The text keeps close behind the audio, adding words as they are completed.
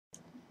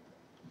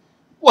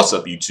What's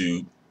up,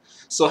 YouTube?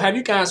 So have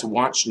you guys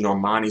watched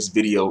Normani's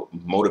video,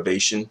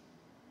 Motivation?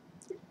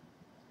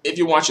 If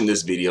you're watching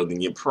this video, then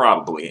you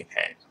probably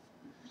have.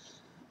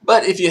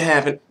 But if you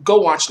haven't, go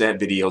watch that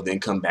video, then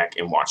come back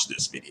and watch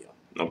this video,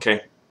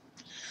 okay?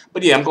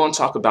 But yeah, I'm going to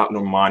talk about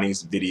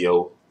Normani's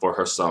video for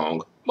her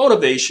song,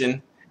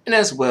 Motivation, and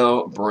as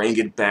well bring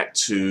it back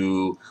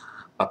to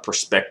a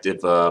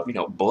perspective of,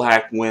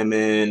 black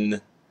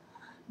women,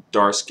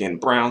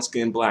 dark-skinned,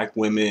 brown-skinned black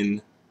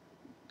women,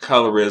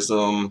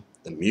 colorism,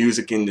 the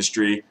music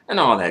industry, and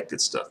all that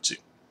good stuff too.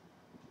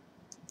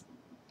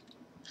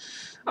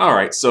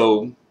 Alright,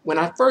 so when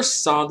I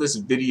first saw this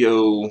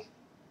video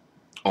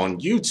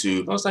on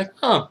YouTube, I was like,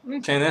 oh,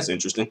 okay, that's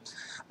interesting.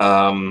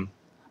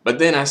 But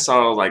then I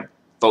saw like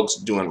folks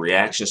doing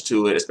reactions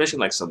to it, especially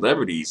like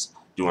celebrities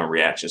doing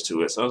reactions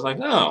to it. So I was like,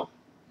 oh,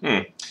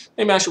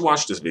 maybe I should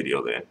watch this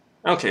video then.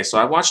 Okay, so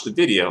I watched the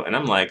video and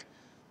I'm like,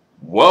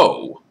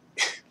 whoa.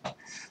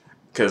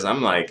 Because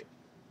I'm like,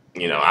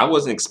 I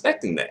wasn't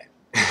expecting that.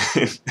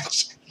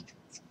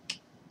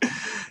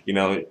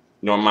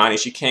 Normani,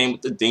 she came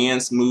with the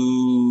dance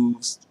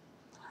moves,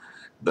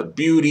 the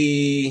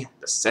beauty,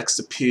 the sex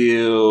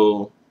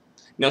appeal.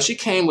 She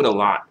came with a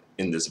lot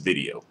in this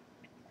video.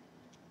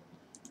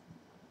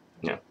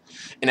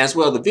 And as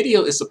well, the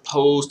video is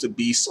supposed to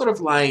be sort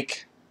of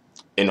like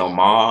an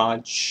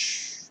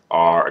homage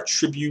or a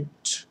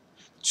tribute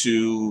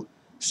to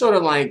sort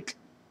of like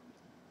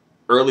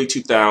early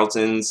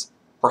 2000s,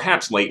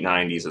 perhaps late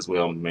 90s as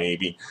well,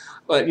 maybe.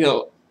 But,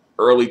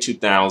 early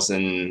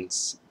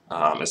 2000s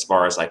as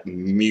far as like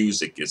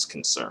music is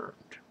concerned,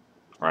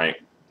 right?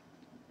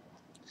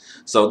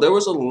 So there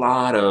was a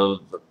lot of,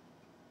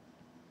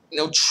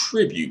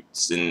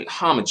 tributes and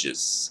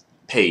homages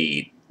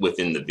paid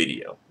within the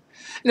video.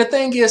 And the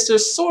thing is, they're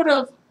sort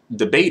of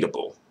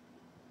debatable,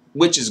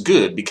 which is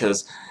good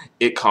because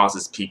it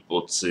causes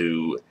people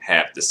to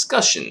have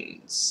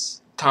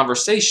discussions,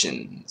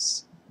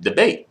 conversations,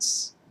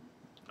 debates,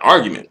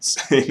 arguments,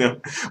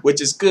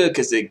 which is good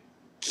because it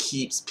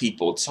keeps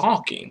people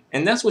talking.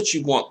 And that's what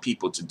you want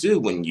people to do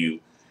when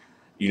you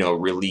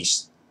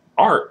release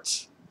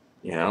art.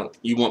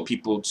 You want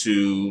people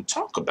to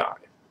talk about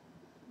it,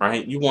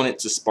 right? You want it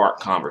to spark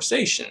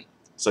conversation.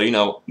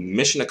 So,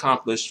 mission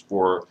accomplished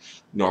for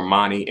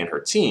Normani and her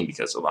team,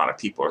 because a lot of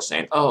people are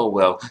saying, oh,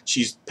 well,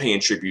 she's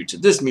paying tribute to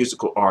this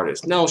musical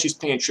artist. No, she's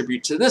paying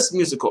tribute to this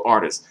musical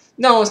artist.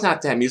 No, it's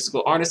not that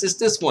musical artist. It's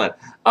this one.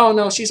 Oh,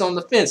 no, she's on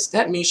the fence.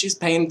 That means she's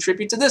paying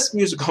tribute to this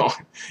musical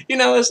artist.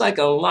 It's like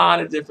a lot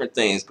of different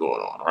things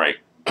going on, right?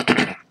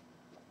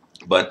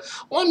 But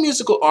one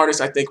musical artist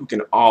I think we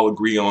can all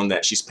agree on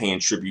that she's paying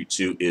tribute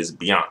to is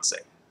Beyonce.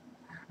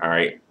 All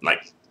right?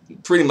 Like,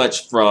 pretty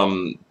much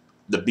from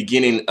the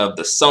beginning of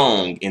the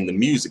song in the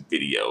music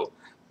video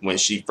when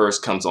she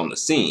first comes on the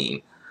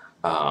scene,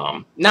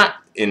 not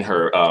in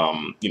her,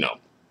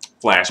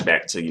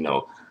 flashback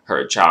to,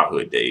 her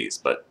childhood days,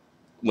 but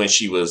when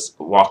she was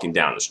walking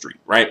down the street,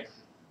 right?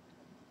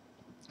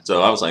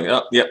 So I was like,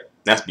 oh, yep,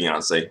 that's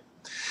Beyonce.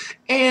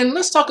 And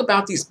let's talk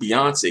about these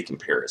Beyonce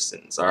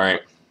comparisons, all right?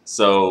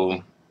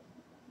 So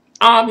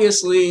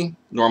obviously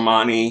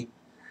Normani,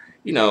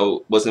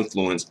 was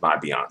influenced by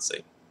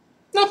Beyonce.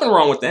 Nothing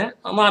wrong with that.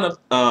 A lot of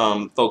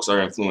folks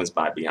are influenced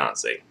by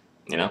Beyonce,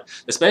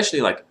 especially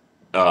like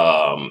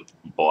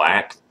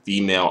black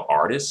female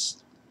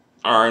artists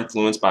are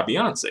influenced by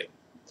Beyonce.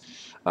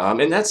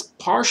 And that's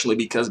partially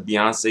because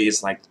Beyonce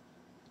is like,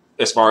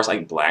 as far as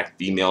like black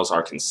females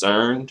are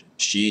concerned,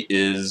 she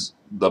is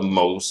the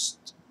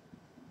most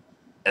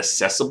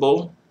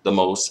accessible, the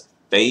most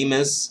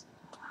famous,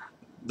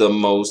 the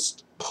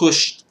most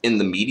pushed in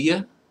the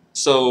media.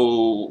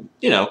 So,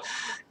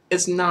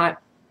 it's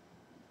not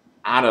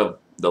out of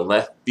the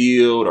left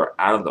field or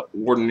out of the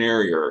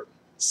ordinary or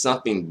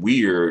something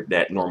weird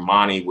that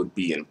Normani would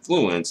be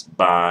influenced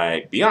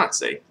by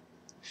Beyonce,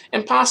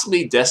 and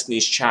possibly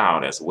Destiny's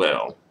Child as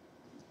well.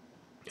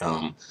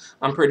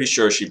 I'm pretty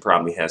sure she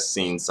probably has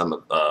seen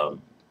some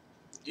of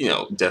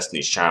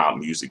Destiny's Child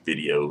music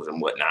videos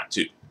and whatnot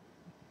too.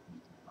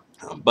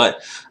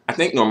 But I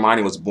think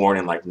Normani was born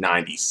in like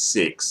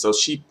 96, so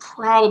she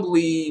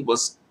probably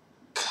was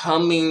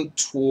coming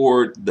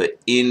toward the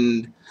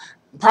end,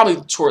 probably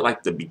toward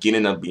like the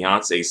beginning of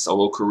Beyonce's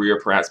solo career.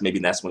 Perhaps maybe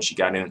that's when she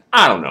got in.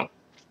 I don't know.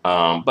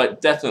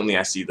 But definitely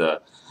I see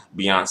the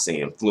Beyonce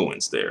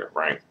influence there,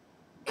 right?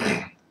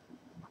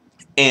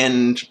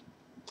 And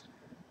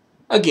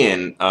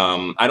again,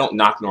 I don't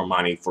knock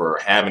Normani for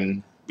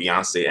having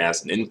Beyonce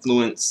as an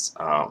influence,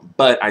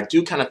 but I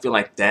do kind of feel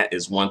like that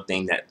is one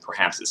thing that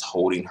perhaps is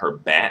holding her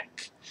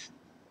back.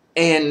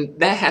 And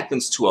that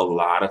happens to a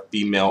lot of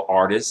female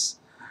artists,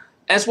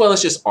 as well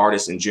as just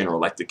artists in general,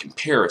 like the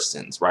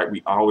comparisons, right?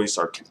 We always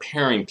are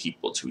comparing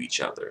people to each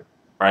other,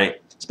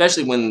 right?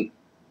 Especially when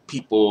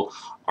people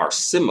are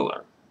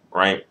similar,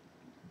 right?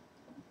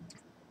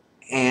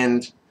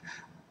 And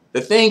the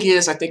thing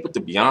is, I think with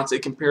the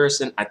Beyonce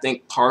comparison, I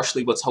think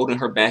partially what's holding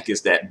her back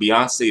is that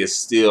Beyonce is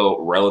still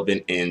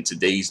relevant in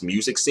today's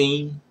music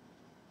scene.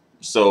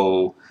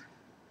 So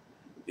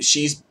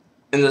she's,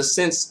 in a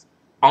sense,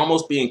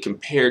 almost being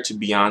compared to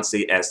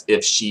Beyonce as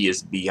if she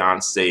is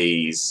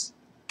Beyonce's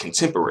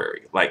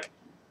contemporary. Like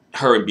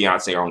her and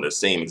Beyonce are on the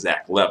same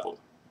exact level,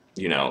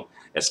 you know,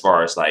 as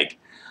far as like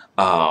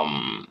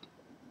um,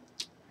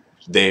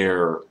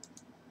 their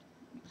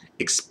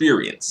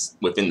experience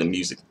within the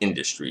music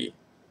industry.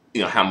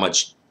 You know, how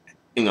much,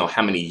 you know,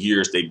 how many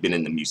years they've been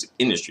in the music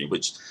industry,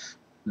 which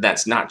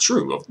that's not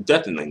true.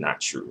 Definitely not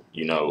true.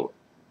 You know,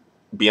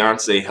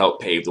 Beyonce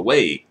helped pave the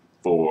way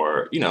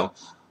for, you know,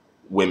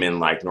 women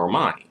like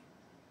Normani,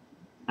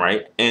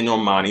 right? And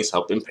Normani's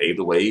helping pave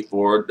the way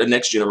for the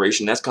next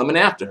generation that's coming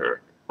after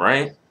her,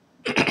 right?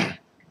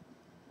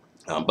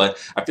 But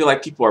I feel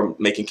like people are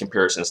making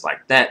comparisons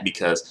like that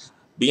because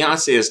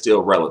Beyonce is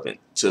still relevant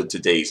to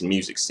today's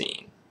music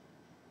scene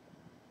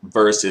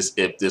versus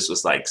if this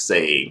was like,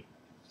 say,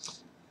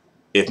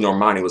 if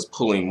Normani was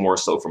pulling more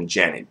so from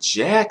Janet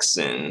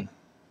Jackson,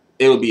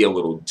 it would be a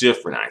little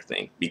different, I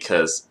think,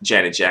 because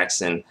Janet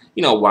Jackson,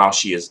 you know, while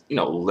she is, you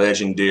know,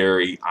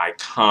 legendary,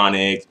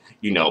 iconic,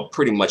 you know,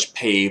 pretty much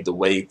paved the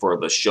way for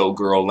the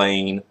showgirl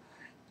lane,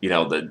 you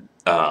know, the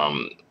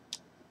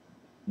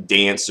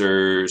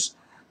dancers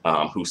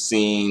who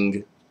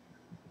sing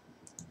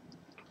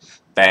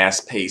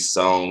fast-paced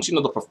songs, you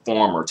know, the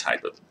performer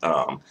type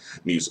of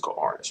musical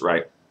artist,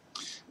 right?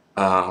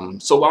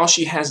 So while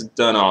she hasn't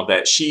done all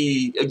that,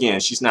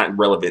 she's not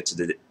relevant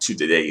to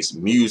today's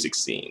music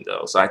scene,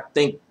 though. So I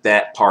think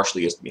that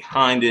partially is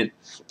behind it.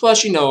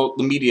 Plus, you know,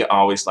 the media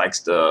always likes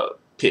to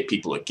pit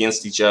people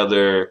against each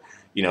other.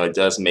 You know, it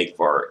does make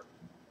for,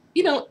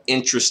 you know,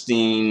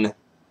 interesting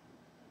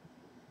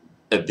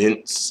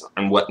events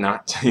and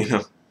whatnot.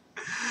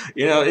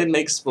 It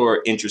makes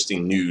for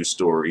interesting news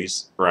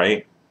stories,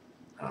 right?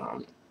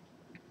 Um,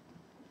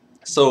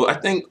 So I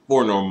think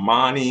for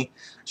Normani,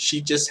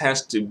 she just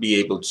has to be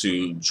able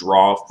to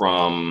draw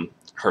from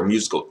her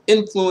musical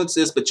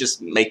influences, but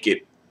just make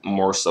it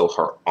more so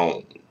her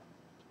own,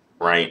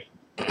 right?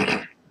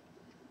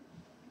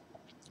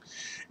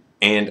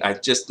 And I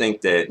just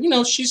think that, you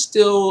know, she's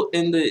still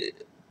in the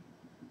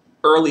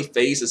early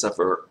phases of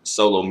her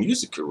solo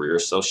music career,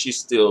 so she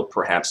still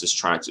perhaps is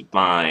trying to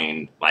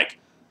find like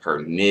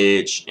her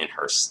niche and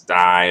her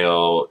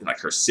style, like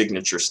her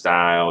signature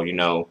style, you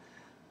know,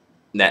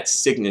 that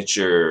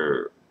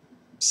signature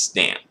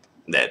stamp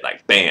that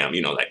like bam,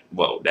 you know, like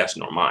whoa, that's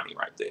Normani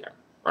right there,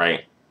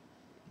 right?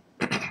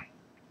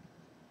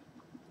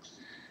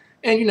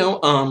 And you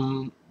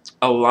know,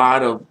 a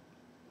lot of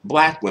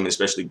black women,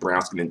 especially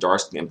brown skin and dark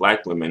skin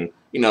black women,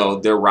 you know,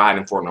 they're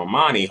riding for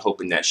Normani,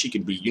 hoping that she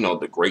could be, you know,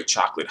 the great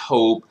chocolate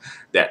hope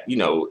that, you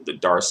know, the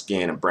dark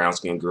skin and brown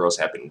skin girls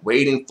have been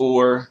waiting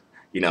for,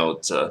 you know,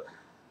 to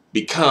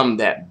become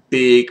that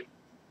big,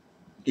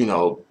 you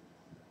know,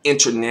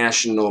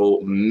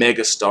 international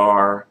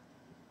megastar,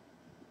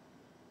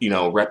 you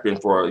know,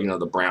 repping for, you know,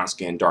 the brown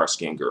skin, dark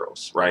skin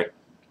girls, right?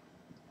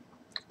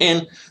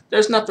 And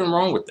there's nothing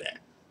wrong with that,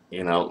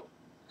 you know.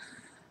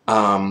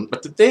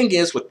 But the thing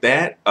is with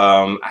that,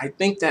 I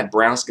think that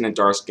brown skin and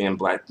dark skin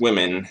black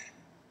women,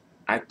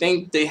 I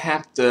think they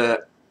have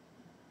to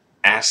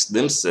ask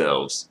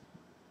themselves,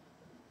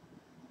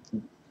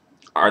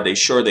 are they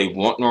sure they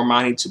want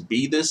Normani to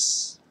be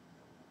this?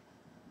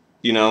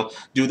 You know,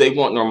 do they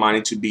want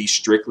Normani to be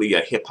strictly a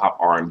hip hop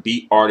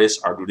R&B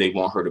artist, or do they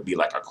want her to be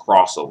like a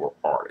crossover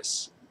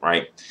artist,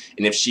 right?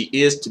 And if she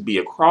is to be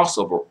a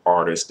crossover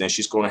artist, then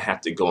she's going to have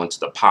to go into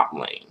the pop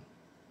lane.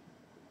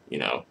 You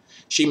know,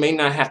 she may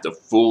not have to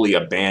fully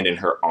abandon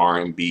her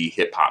R&B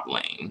hip hop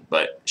lane,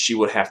 but she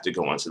would have to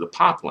go into the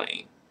pop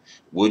lane.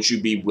 Would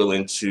you be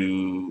willing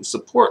to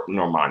support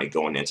Normani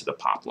going into the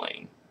pop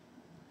lane?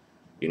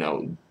 You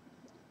know,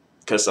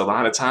 because a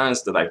lot of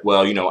times they're like,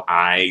 well, you know,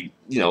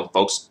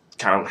 folks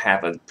kind of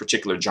have a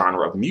particular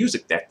genre of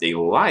music that they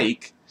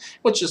like,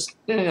 which is,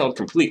 you know,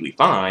 completely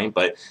fine,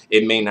 but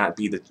it may not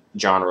be the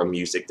genre of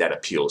music that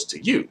appeals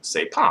to you,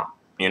 say pop,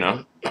 you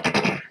know?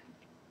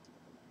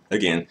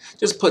 Again,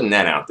 just putting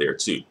that out there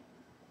too.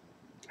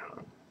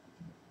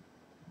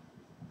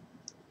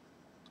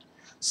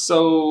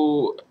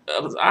 So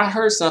I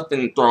heard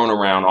something thrown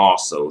around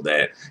also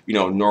that, you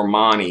know,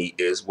 Normani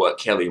is what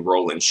Kelly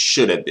Rowland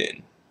should have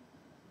been.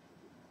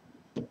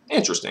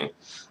 Interesting.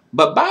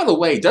 But by the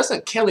way,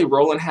 doesn't Kelly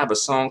Rowland have a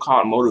song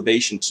called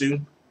Motivation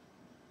too?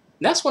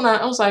 That's when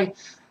I was like,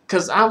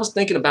 because I was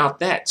thinking about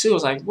that too. I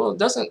was like, well,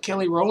 doesn't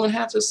Kelly Rowland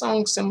have a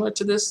song similar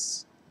to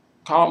this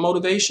called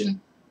Motivation?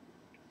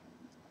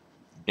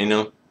 You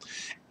know?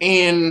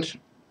 And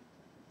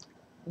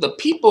the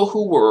people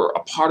who were a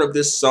part of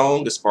this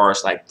song, as far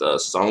as like the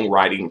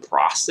songwriting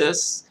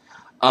process,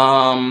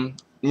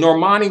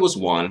 Normani was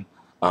one.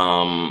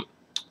 Um,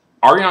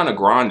 Ariana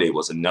Grande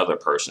was another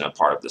person a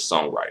part of the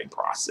songwriting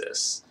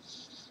process.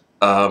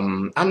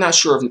 I'm not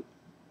sure if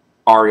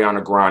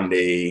Ariana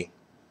Grande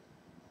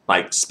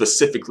like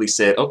specifically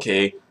said,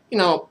 okay, you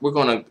know,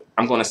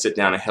 I'm gonna sit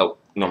down and help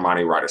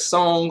Normani write a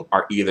song,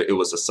 or either it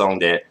was a song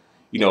that,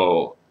 you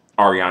know,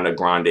 Ariana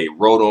Grande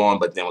wrote on,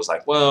 but then was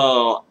like,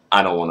 well,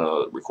 I don't want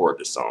to record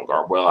this song,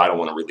 or well, I don't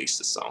want to release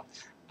this song.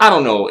 I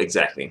don't know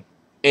exactly.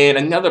 And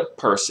another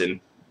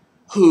person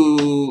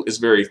who is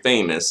very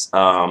famous,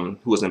 who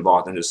was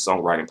involved in this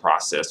songwriting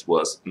process,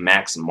 was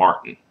Max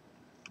Martin.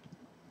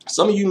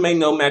 Some of you may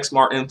know Max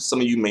Martin,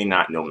 some of you may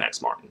not know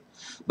Max Martin.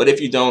 But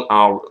if you don't,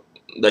 I'll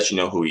let you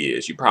know who he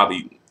is. You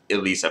probably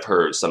at least have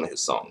heard some of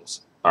his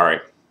songs. All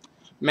right.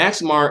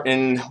 Max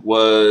Martin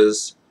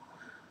was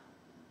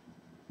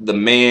the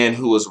man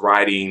who was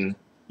writing,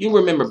 you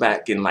remember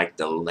back in like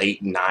the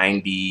late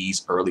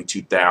 90s, early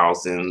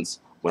 2000s,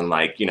 when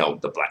like, you know,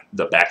 the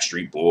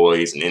Backstreet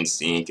Boys and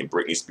NSYNC and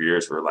Britney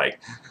Spears were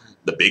like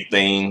the big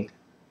thing.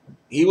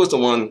 He was the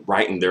one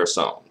writing their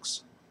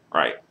songs,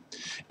 right?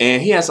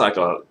 And he has like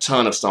a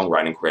ton of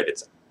songwriting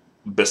credits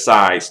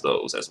besides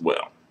those as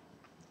well.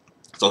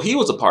 So he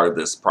was a part of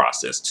this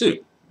process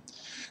too.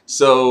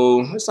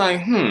 So it's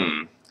like,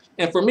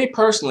 And for me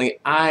personally,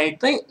 I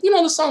think, you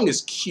know, the song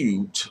is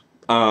cute.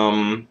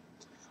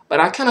 But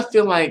I kind of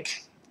feel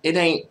like it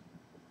ain't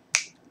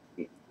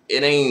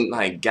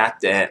like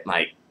got that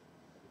like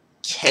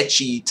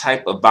catchy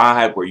type of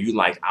vibe where you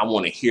like, I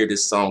want to hear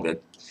this song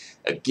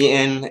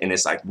again, and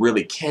it's like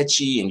really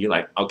catchy, and you're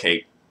like,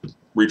 okay,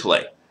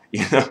 replay.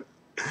 You know,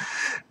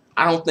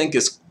 I don't think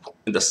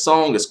the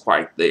song is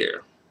quite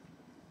there.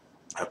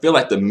 I feel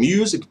like the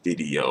music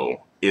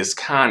video is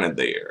kind of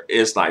there.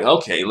 It's like,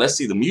 okay, let's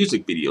see the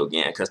music video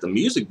again, because the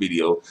music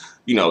video,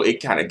 you know,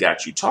 it kind of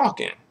got you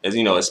talking, as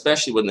you know,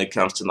 especially when it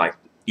comes to like,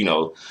 you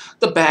know,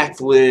 the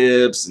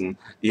backflips and,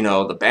 you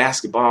know, the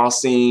basketball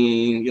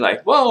scene. You're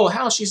like, whoa,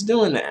 how she's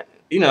doing that?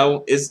 You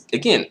know, it's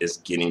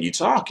getting you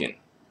talking,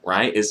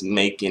 right? It's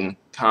making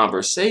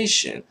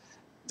conversation,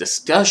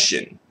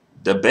 discussion,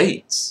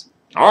 debates,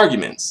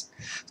 arguments.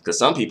 Because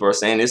some people are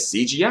saying it's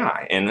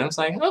CGI, and it's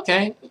like,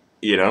 okay,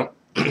 you know,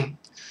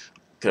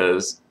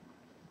 because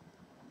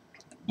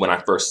when I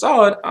first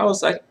saw it, I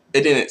was like,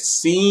 it didn't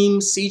seem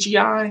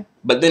CGI,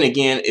 but then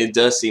again, it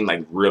does seem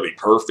like really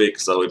perfect,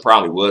 so it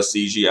probably was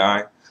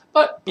CGI.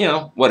 But, you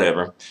know,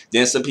 whatever.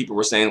 Then some people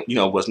were saying, you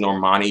know, was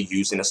Normani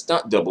using a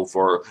stunt double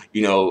for,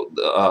 you know,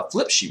 the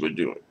flip she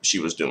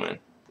was doing,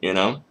 you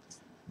know?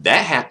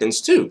 That happens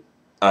too.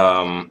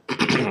 Then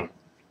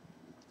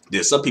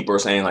some people are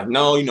saying like,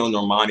 no, you know,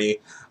 Normani,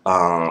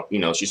 you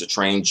know, she's a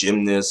trained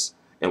gymnast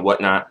and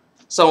whatnot.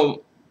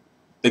 So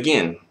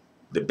again,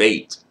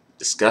 debate,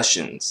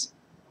 discussions,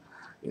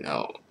 you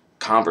know,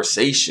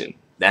 conversation.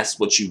 That's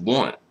what you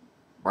want,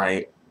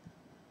 right?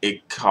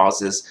 It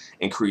causes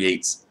and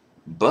creates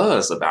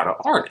buzz about an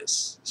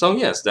artist. So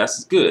yes,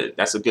 that's good.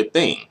 That's a good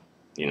thing,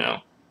 you know.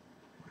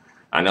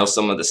 I know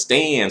some of the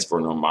stands for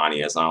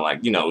Normani is not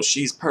like, you know,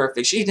 she's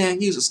perfect. She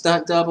didn't use a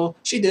stunt double.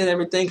 She did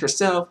everything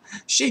herself.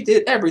 She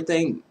did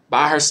everything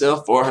by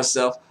herself, for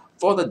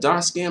the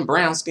dark-skinned,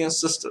 brown-skinned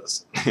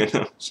sisters.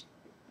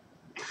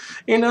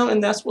 You know,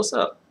 and that's what's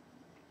up.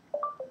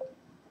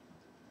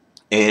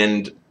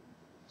 And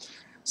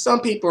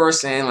some people are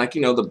saying, like,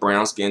 you know, the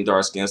brown-skinned,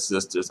 dark-skinned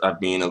sisters are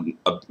being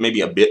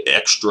maybe a bit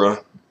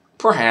extra.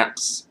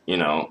 Perhaps, you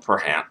know,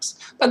 perhaps.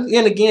 But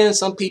then again,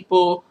 some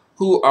people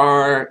who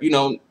are, you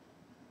know,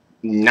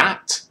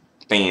 not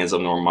fans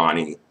of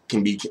Normani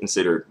can be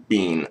considered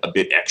being a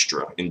bit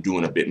extra and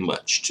doing a bit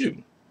much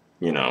too,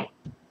 you know.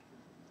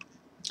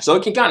 So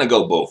it can kind of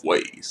go both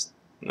ways.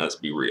 Let's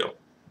be real.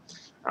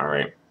 All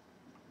right.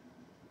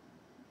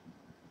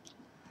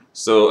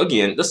 So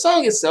again, the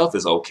song itself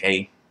is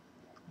okay.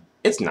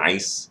 It's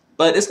nice,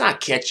 but it's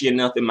not catchy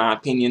enough in my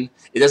opinion.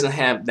 It doesn't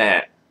have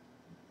that,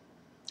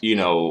 you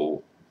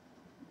know,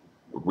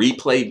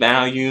 replay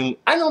value.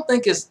 I don't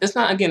think it's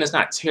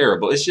not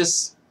terrible. It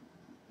just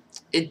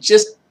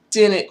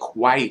didn't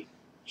quite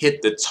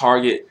hit the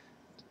target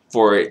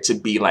for it to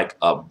be like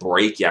a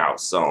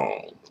breakout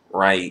song,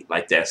 right?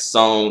 Like that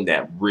song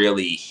that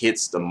really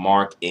hits the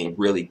mark and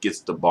really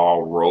gets the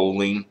ball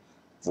rolling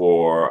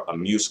for a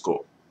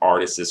musical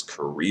artist's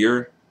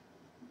career.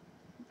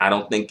 I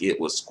don't think it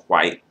was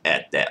quite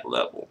at that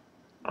level,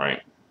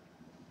 right?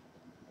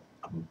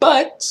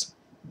 But,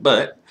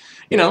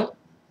 you know,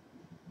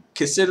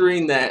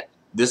 considering that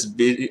this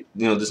video,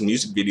 you know, this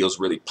music video is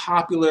really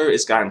popular.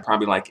 It's gotten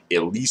probably like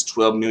at least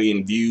 12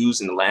 million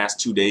views in the last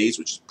 2 days,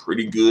 which is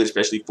pretty good,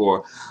 especially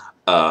for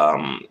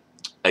a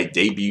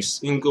debut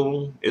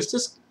single.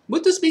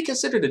 Would this be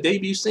considered a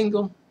debut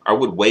single, or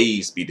would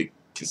Waves be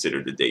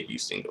considered a debut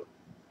single?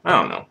 I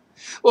don't know.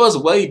 Well, it's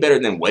way better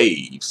than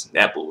Waves.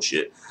 That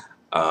bullshit.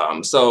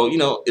 So you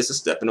know, it's a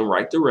step in the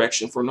right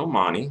direction for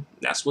Normani.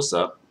 That's what's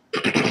up.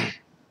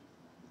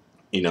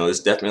 You know, it's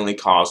definitely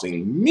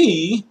causing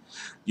me,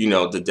 you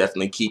know, to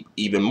definitely keep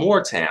even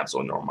more tabs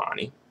on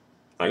Normani.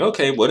 Like,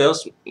 okay, what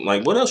else?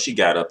 Like, what else she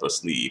got up her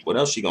sleeve? What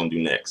else she gonna do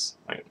next?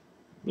 Like,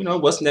 you know,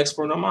 what's next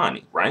for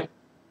Normani, right?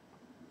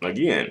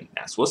 Again,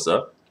 that's what's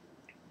up.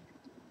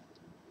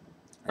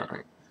 All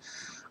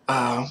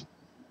right.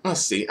 Let's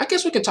see. I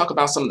guess we can talk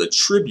about some of the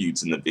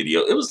tributes in the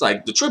video. It was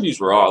like the tributes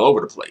were all over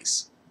the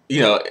place. You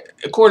know,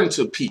 according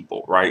to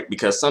people, right?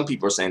 Because some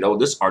people are saying, oh,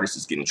 this artist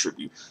is getting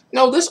tribute.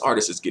 No, this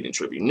artist is getting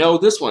tribute. No,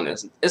 this one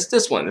isn't. It's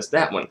this one. It's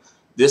that one.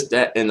 This,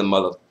 that, and the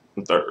mother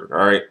third. All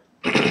right.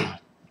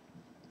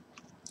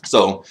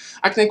 So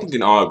I think we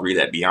can all agree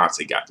that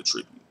Beyonce got the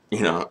tribute.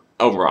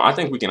 Overall, I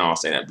think we can all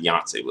say that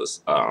Beyonce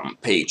was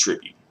paid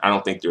tribute. I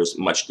don't think there's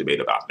much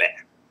debate about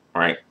that,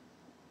 right?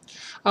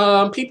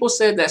 People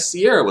said that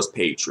Sierra was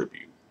paid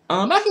tribute.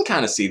 I can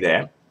kind of see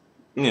that,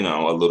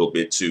 a little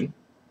bit too.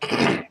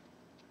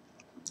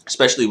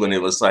 Especially when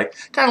it was like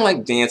kind of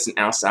like dancing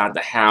outside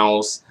the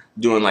house,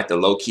 doing like the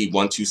low-key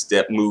 1-2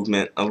 step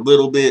movement a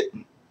little bit,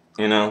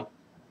 you know.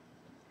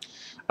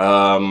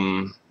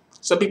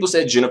 Some people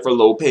said Jennifer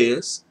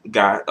Lopez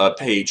got a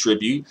paid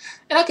tribute,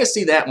 and I can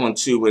see that one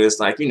too. When it's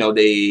like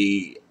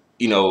they,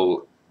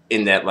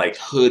 in that like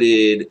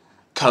hooded,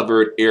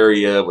 covered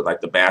area with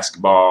like the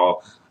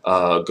basketball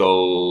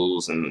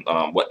goals and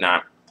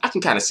whatnot. I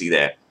can kind of see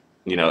that,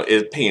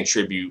 is paying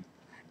tribute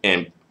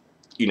and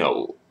you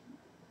know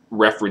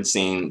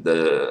referencing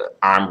the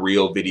 "I'm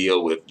Real" video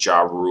with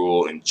Ja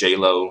Rule and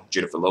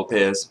Jennifer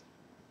Lopez.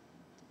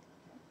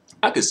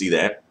 I could see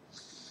that.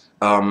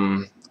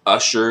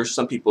 Usher,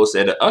 some people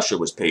said that Usher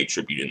was paid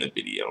tribute in the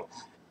video.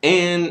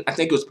 And I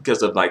think it was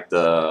because of like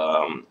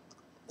the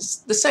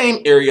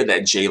same area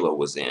that J-Lo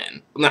was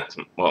in.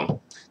 The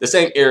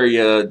same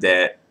area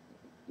that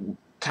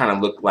kind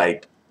of looked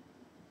like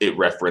it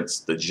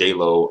referenced the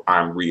J-Lo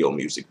 "I'm Real"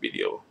 music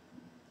video.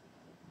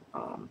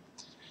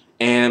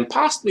 And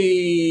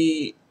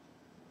possibly,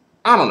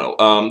 I don't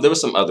know, there were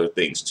some other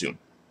things too.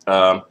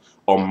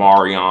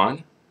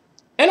 Omarion.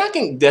 And I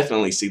can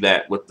definitely see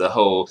that with the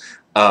whole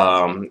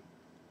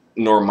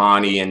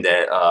Normani and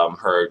that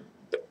her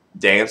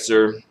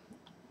dancer,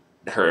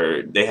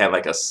 they had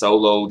like a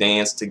solo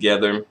dance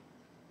together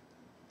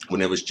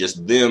when it was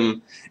just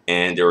them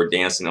and they were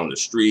dancing on the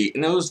street,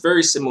 and it was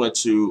very similar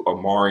to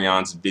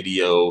Omarion's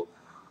video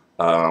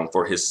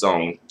for his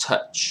song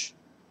 "Touch."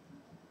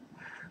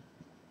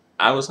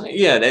 I was like,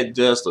 yeah, that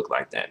does look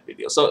like that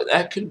video, so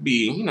that could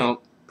be,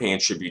 paying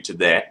tribute to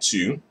that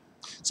too.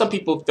 Some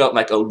people felt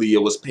like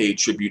Aaliyah was paid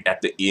tribute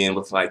at the end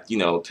with like,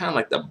 kind of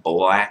like the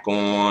black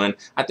on.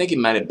 I think it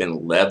might have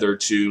been leather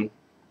too.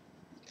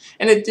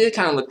 And it did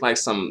kind of look like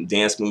some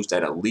dance moves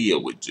that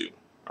Aaliyah would do.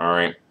 All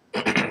right.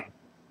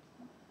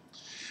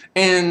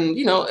 And,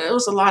 it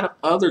was a lot of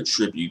other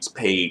tributes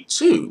paid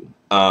too.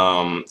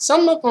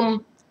 Some of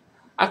them,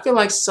 I feel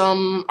like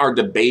some are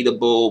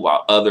debatable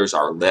while others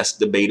are less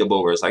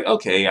debatable, where it's like,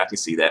 okay, I can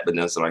see that. But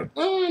then it's like,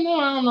 oh, no,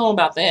 I don't know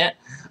about that.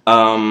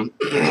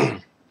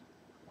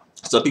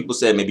 Some people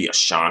said maybe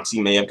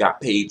Ashanti may have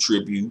got paid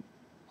tribute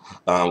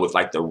with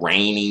like the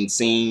raining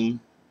scene.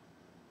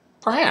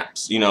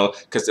 Perhaps,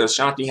 because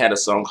Ashanti had a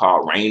song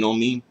called "Rain on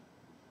Me."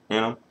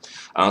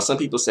 Some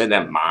people said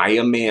that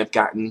Maya may have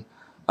gotten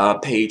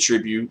paid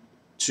tribute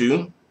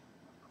to.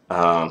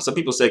 Some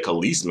people said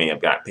Khalees may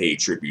have got paid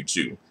tribute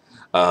to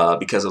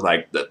because of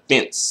like the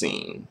fence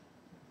scene.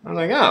 I'm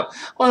like, oh,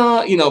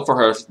 well, for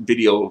her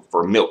video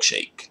for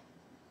Milkshake.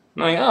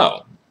 I'm like,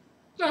 oh,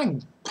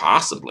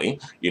 possibly,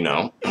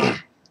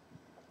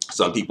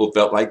 Some people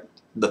felt like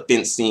the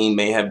fence scene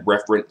may have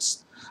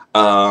referenced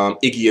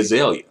Iggy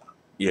Azalea,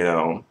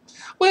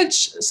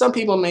 which some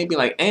people may be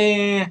like,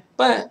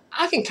 but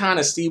I can kind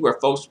of see where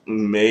folks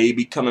may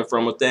be coming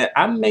from with that.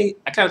 I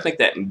kind of think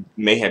that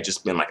may have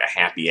just been like a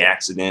happy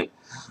accident,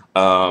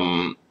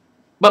 but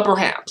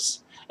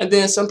perhaps. And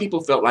then some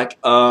people felt like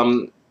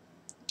that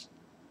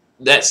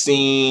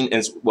scene,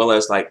 as well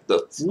as like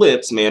the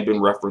flips, may have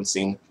been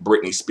referencing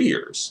Britney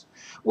Spears,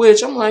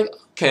 which I'm like,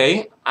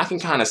 okay, I can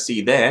kind of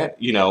see that,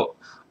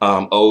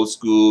 old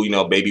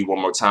school, Baby One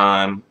More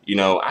Time,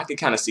 I can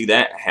kind of see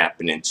that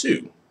happening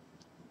too.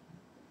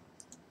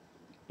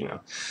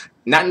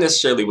 Not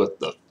necessarily with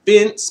the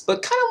fence,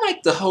 but kind of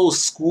like the whole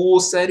school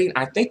setting.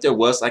 I think there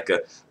was like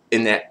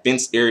in that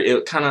fence area,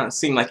 it kind of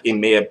seemed like it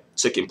may have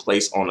taken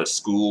place on a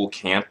school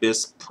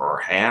campus,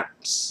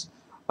 perhaps.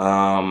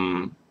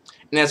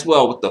 And as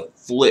well with the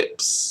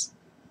flips,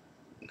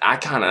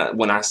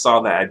 when I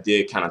saw that, I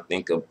did kind of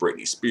think of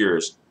Britney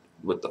Spears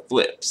with the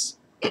flips.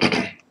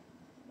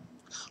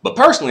 But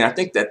personally, I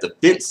think that the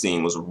fence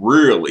scene was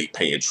really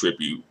paying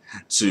tribute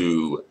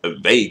to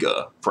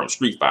Vega from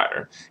Street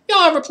Fighter. Y'all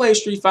ever play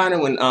Street Fighter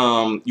when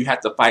you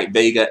have to fight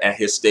Vega at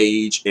his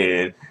stage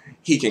and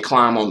he can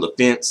climb on the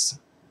fence?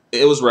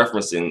 It was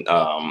referencing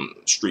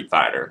Street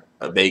Fighter,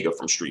 Vega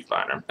from Street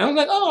Fighter. And I'm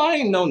like, oh, I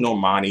didn't know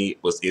Normani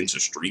was into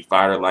Street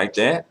Fighter like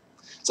that.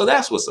 So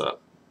that's what's up.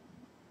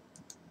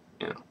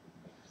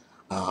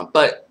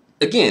 But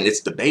again, it's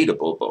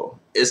debatable though.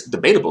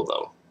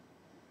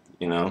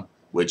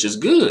 Which is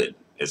good.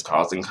 It's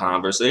causing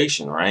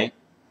conversation, right?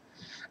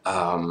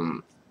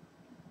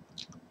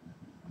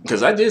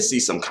 Because I did see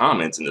some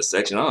comments in the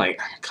section. I'm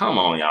like, come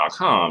on, y'all,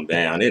 calm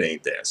down. It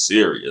ain't that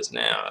serious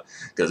now.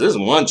 Because this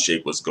one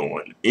chick was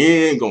going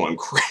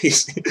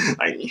crazy.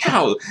 Like,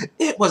 yo,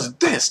 it was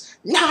this,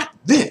 not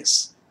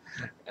this.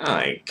 I'm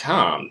like,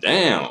 calm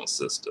down,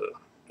 sister.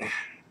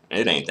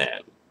 It ain't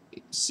that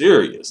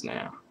serious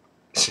now.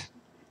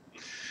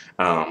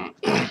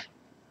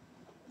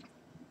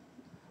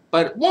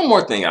 But one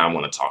more thing I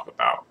want to talk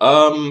about.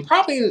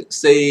 Probably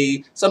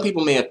say some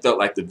people may have felt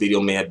like the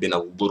video may have been a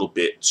little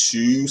bit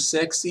too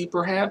sexy,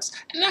 perhaps.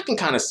 And I can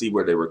kind of see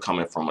where they were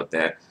coming from with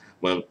that.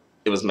 When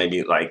it was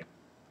maybe like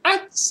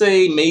I'd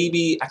say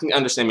maybe I can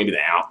understand maybe the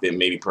outfit,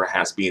 maybe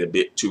perhaps being a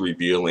bit too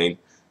revealing.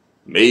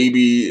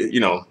 Maybe,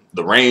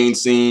 the rain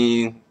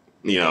scene,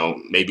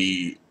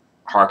 maybe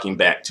harking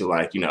back to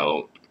like,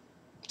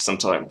 some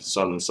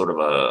sort of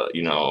a,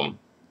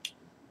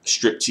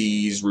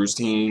 striptease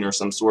routine or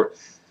some sort.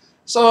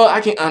 So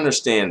I can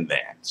understand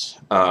that.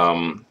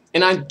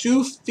 And I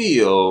do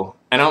feel,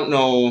 I don't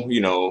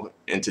know,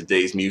 in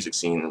today's music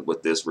scene,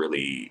 would this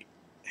really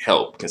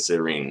help,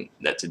 considering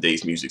that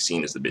today's music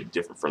scene is a bit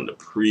different from the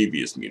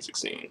previous music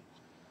scene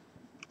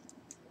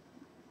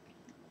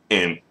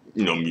and,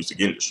 music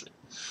industry.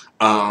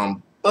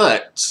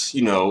 But,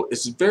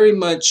 it's very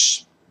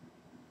much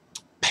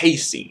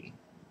pacing,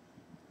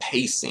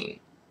 pacing,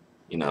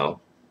 you know.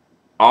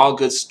 All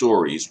good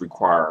stories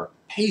require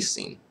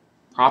pacing,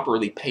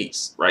 properly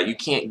paced, right? You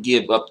can't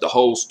give up the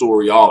whole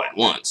story all at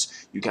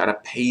once. You got to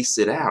pace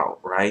it out,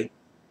 right?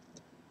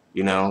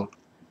 You know,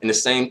 and the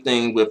same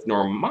thing with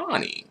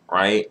Normani,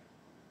 right?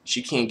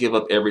 She can't give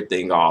up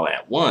everything all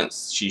at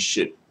once. She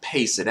should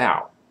pace it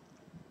out.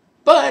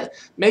 But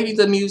maybe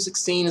the music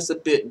scene is a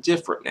bit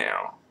different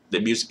now. The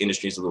music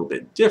industry is a little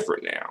bit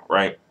different now,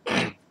 right?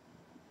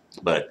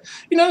 But,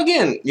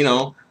 again,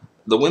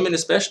 the women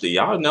especially,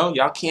 y'all know,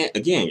 y'all can't,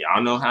 again,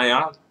 y'all know how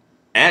y'all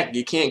act.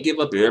 You can't give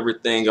up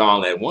everything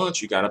all at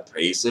once. You got to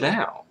pace it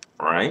out,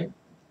 right?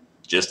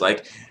 Just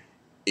like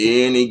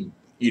any,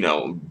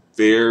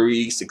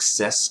 very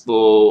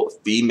successful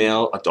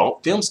female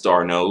adult film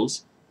star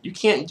knows, you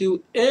can't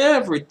do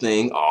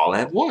everything all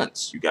at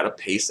once. You got to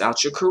pace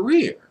out your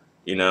career,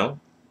 you know?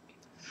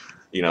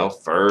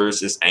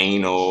 First it's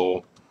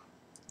anal,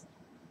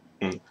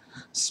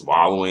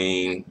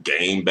 swallowing,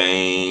 game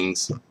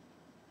bangs,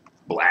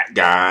 black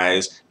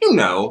guys,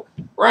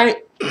 right?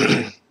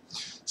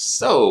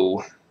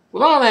 So,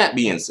 with all that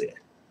being said,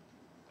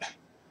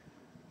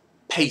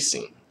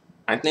 pacing.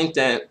 I think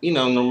that,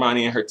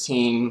 Normani and her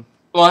team,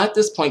 well, at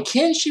this point,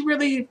 can she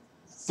really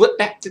flip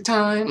back to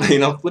time?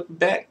 Flip it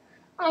back?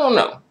 I don't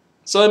know.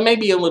 So it may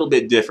be a little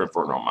bit different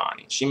for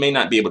Normani. She may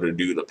not be able to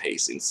do the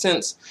pacing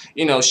since,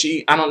 I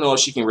don't know if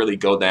she can really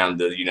go down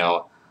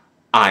the,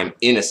 I'm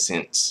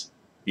innocent,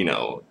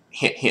 hint,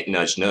 hint,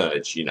 nudge,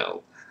 nudge,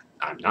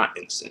 I'm not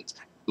innocent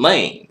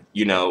lane,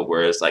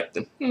 where it's like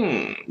because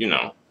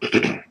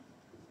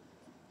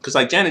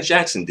like Janet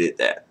Jackson did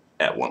that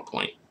at one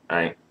point,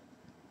 right?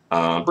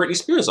 Britney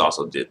Spears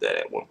also did that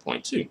at one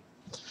point too.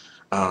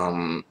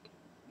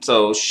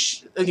 So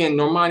again,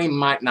 Normani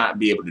might not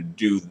be able to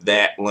do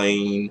that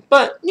lane,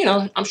 but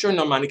I'm sure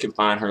Normani can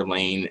find her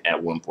lane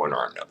at one point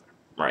or another,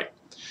 right?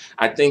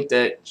 I think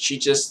that she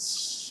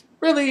just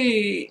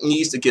really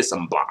needs to get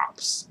some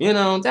bops.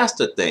 That's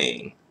the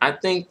thing. I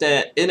think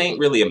that it ain't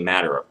really a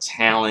matter of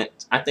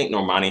talent. I think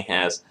Normani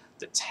has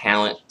the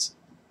talent,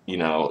 the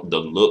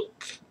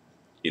look,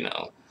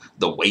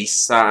 the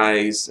waist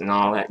size and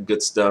all that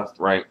good stuff,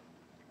 right?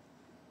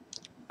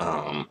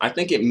 I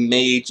think it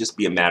may just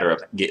be a matter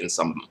of getting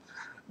some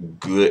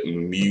good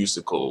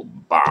musical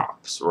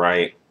bops,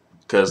 right?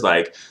 Because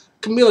like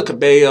Camila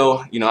Cabello,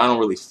 I don't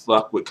really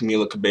fuck with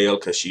Camila Cabello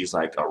because she's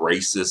like a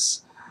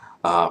racist.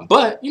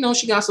 But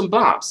she got some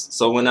bops.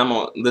 So when I'm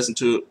on listen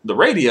to the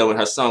radio and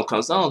her song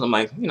comes on, I'm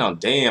like,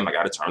 damn, I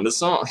gotta turn the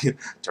song,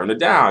 turn it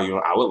down.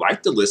 I would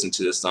like to listen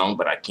to this song,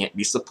 but I can't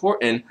be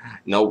supporting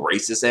no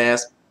racist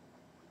ass,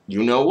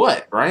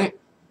 what, right?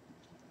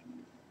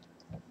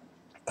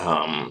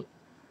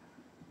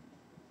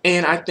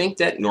 And I think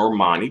that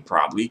Normani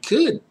probably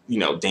could,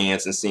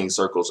 dance and sing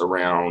circles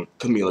around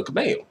Camila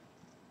Cabello.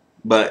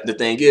 But the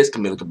thing is,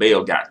 Camila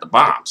Cabello got the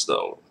bops,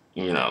 though,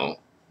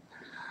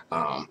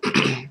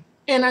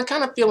 and I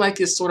kind of feel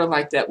like it's sort of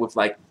like that with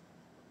like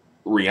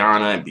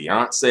Rihanna and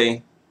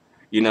Beyonce,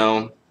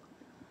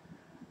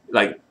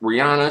 like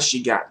Rihanna,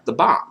 she got the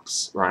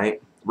bops,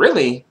 right?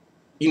 Really,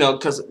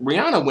 because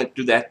Rihanna went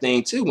through that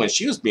thing too when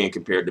she was being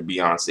compared to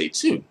Beyonce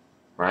too,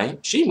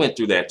 right? She went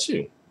through that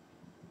too.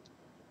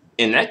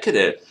 And that could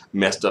have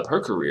messed up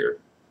her career.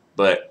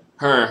 But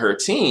her and her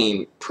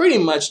team pretty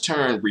much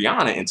turned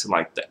Rihanna into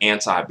like the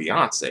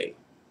anti-Beyonce.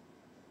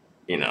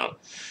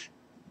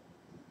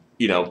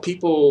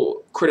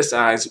 People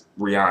criticize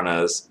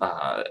Rihanna's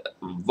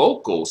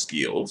vocal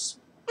skills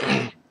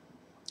and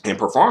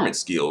performance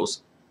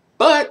skills.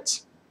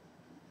 But,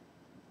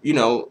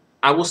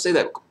 I will say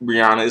that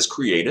Rihanna is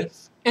creative.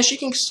 And she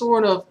can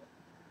sort of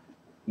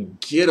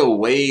get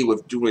away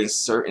with doing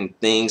certain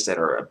things that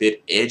are a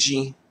bit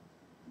edgy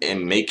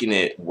and making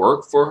it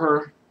work for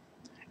her.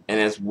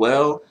 And as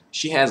well,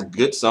 she has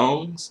good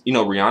songs.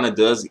 Rihanna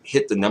does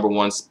hit the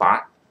 #1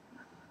 spot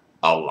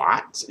a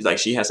lot. Like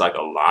she has like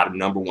a lot of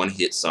 #1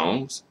 hit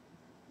songs.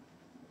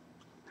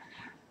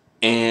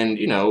 And,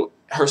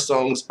 her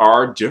songs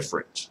are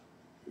different,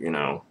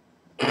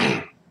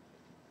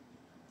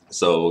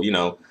 So,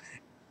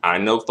 I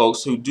know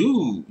folks who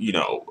do,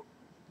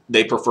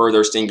 they prefer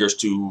their singers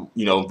to,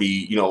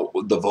 be,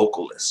 the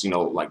vocalists,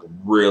 like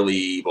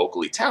really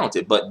vocally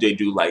talented, but they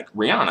do like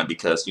Rihanna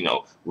because,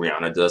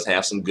 Rihanna does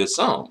have some good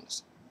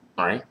songs,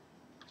 right?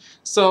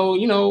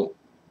 So,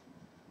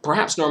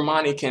 perhaps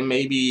Normani can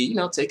maybe,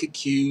 take a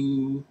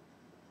cue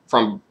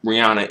from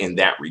Rihanna in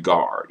that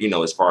regard,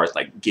 as far as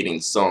like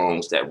getting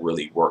songs that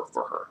really work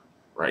for her,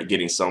 right?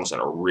 Getting songs that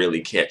are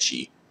really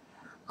catchy,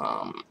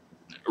 um,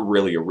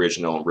 really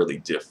original, and really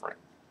different,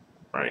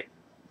 right?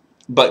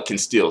 But can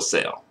still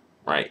sell,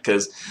 right?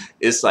 Because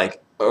it's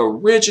like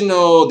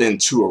original, then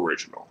too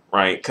original,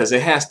 right? Because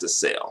it has to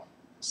sell.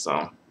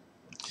 So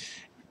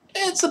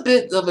it's a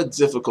bit of a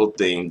difficult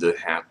thing to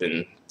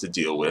happen to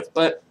deal with,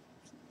 but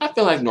I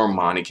feel like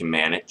Normani can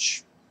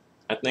manage.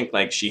 I think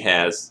like she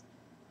has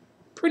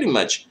pretty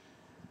much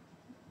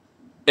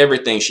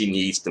everything she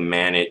needs to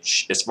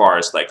manage as far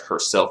as like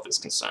herself is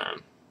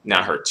concerned.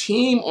 Now her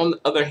team, on the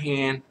other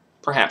hand,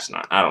 perhaps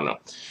not. I don't know.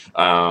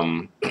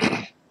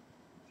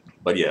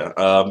 But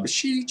yeah,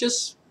 she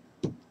just,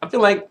 I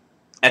feel like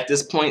at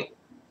this point,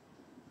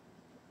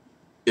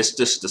 it's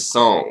just the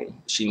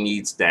song. She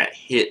needs that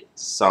hit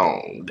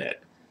song,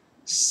 that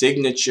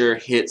signature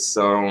hit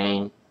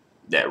song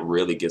that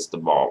really gets the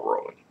ball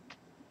rolling,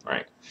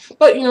 right?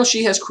 But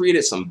she has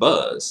created some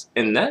buzz,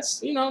 and that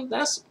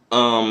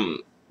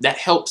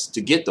helps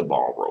to get the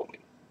ball rolling.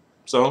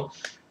 So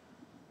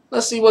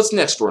let's see what's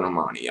next for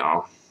Normani,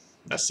 y'all.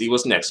 Let's see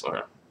what's next for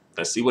her.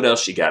 Let's see what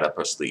else she got up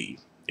her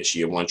sleeve. Is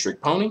she a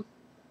one-trick pony?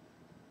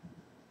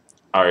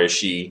 Or is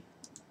she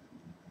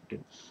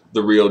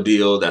the real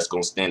deal that's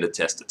going to stand the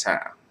test of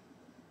time?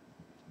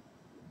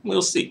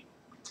 We'll see.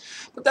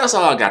 But that's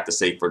all I got to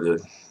say for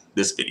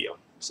this video.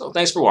 So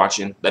thanks for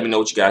watching. Let me know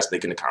what you guys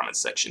think in the comments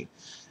section.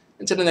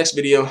 Until the next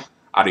video,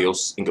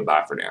 adios and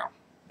goodbye for now.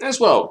 As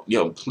well,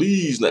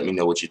 please let me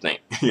know what you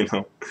think,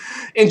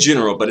 in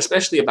general, but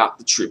especially about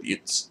the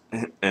tributes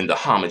and the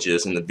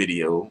homages in the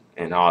video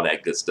and all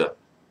that good stuff.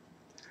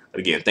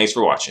 But again, thanks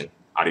for watching.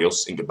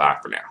 Adios and goodbye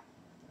for now.